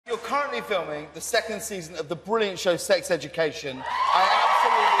currently filming the second season of the brilliant show Sex Education. I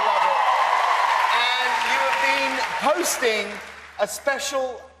absolutely love it. And you have been posting a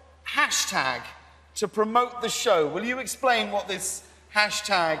special hashtag to promote the show. Will you explain what this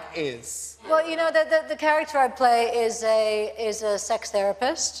hashtag is? Well, you know, the character I play is a sex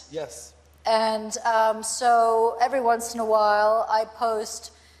therapist. Yes. And so every once in a while I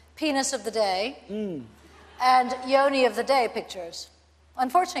post penis of the day and yoni of the day pictures.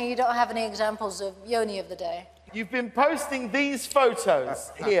 Unfortunately, you don't have any examples of yoni of the day. You've been posting these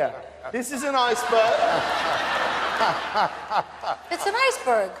photos here. This is an iceberg. It's an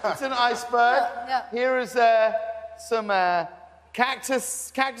iceberg. It's an iceberg. Yeah. Here is some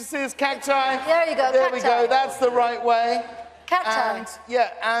cactuses, cacti. There you go, There cacti. we go. That's the right way. Cacti.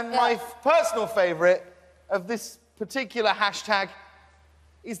 And my personal favourite of this particular hashtag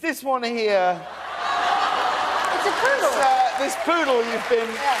is this one here. It's a poodle. This poodle you've been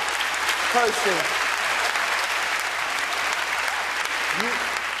posting.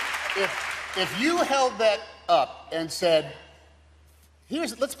 If you held that up and said,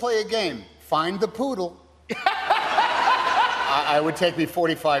 let's play a game, find the poodle, I would take me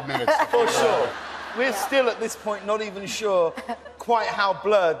 45 minutes. For sure. We're still at this point not even sure quite how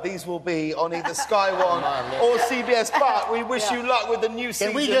blurred these will be on either Sky One or CBS, but we wish you luck with the new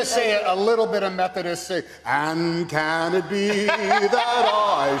season. Can we just say a little bit of Methodist sing? And can it be that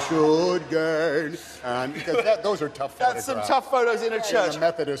I should gain? And because those are tough photos. That's some tough photos in a church. In a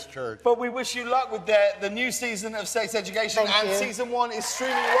Methodist church. But we wish you luck with the new season of Sex Education. Thank you. Season 1 is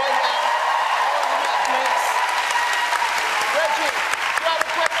streaming right now on Netflix. Reggie, do you have a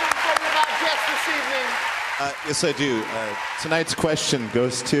question from your back guest this evening? Yes, I do. Tonight's question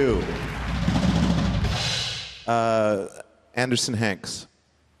goes to Anderson Hanks.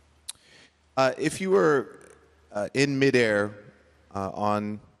 If you were in midair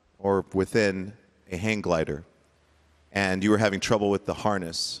on or within a hang glider and you were having trouble with the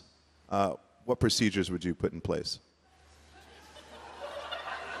harness, what procedures would you put in place?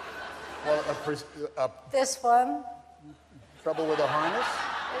 Well, This one. trouble with a harness?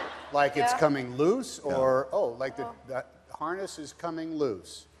 Like it's coming loose, or like the harness is coming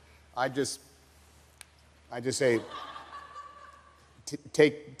loose. I just say,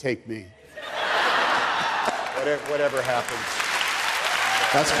 take me. Whatever happens.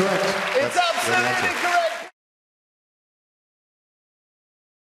 That's correct. It's absolutely correct.